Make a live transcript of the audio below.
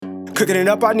Cooking it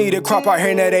up, I need a crop, I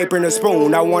hand that apron a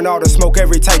spoon. I want all the smoke,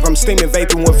 every type, I'm steaming,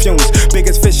 vaping with fumes.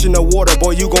 Biggest fish in the water,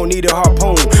 boy, you gon' need a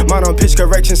harpoon. Mine on pitch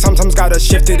correction, sometimes gotta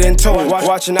shift it in tune.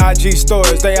 Watching IG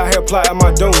stories, they out here plotting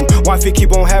my doom. Wifey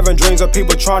keep on having dreams of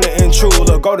people trying to intrude.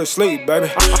 Look, go to sleep,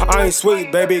 baby. I ain't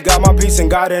sweet, baby. Got my peace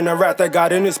and God in the rat that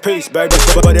got in his peace, baby.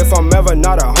 But if I'm ever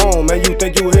not at home and you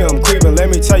think you hear him creeping, let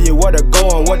me tell you where to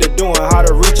go and what to do and how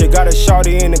to reach it. Got a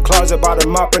shawty in the closet by the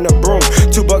mop and the broom.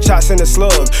 2 buckshots in the slug,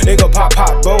 it go pop,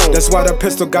 pop, boom. That's why the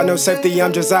pistol got no safety.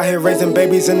 I'm just out here raising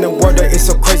babies in the world that it's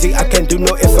so crazy. I can't do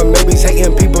no if or maybes.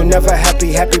 Hating people never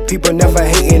happy, happy people never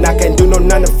hating. I can't do no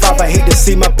 9 to 5. I hate to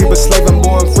see my people slaving,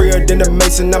 boy. I'm freer than a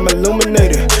mason. I'm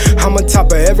illuminated. I'm on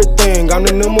top of everything. I'm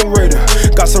the numerator.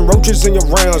 Got some roaches in your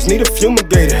rounds, need a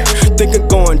fumigator. Think of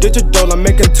going digital, I'm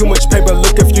making too much paper.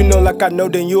 Look, if you know like I know,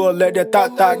 then you'll let that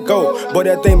thought go. Boy,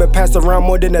 that thing been passed around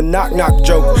more than a knock-knock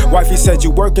joke. Wifey said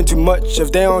you working too much.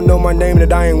 If they don't know my name,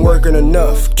 that I ain't working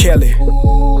enough. Kelly.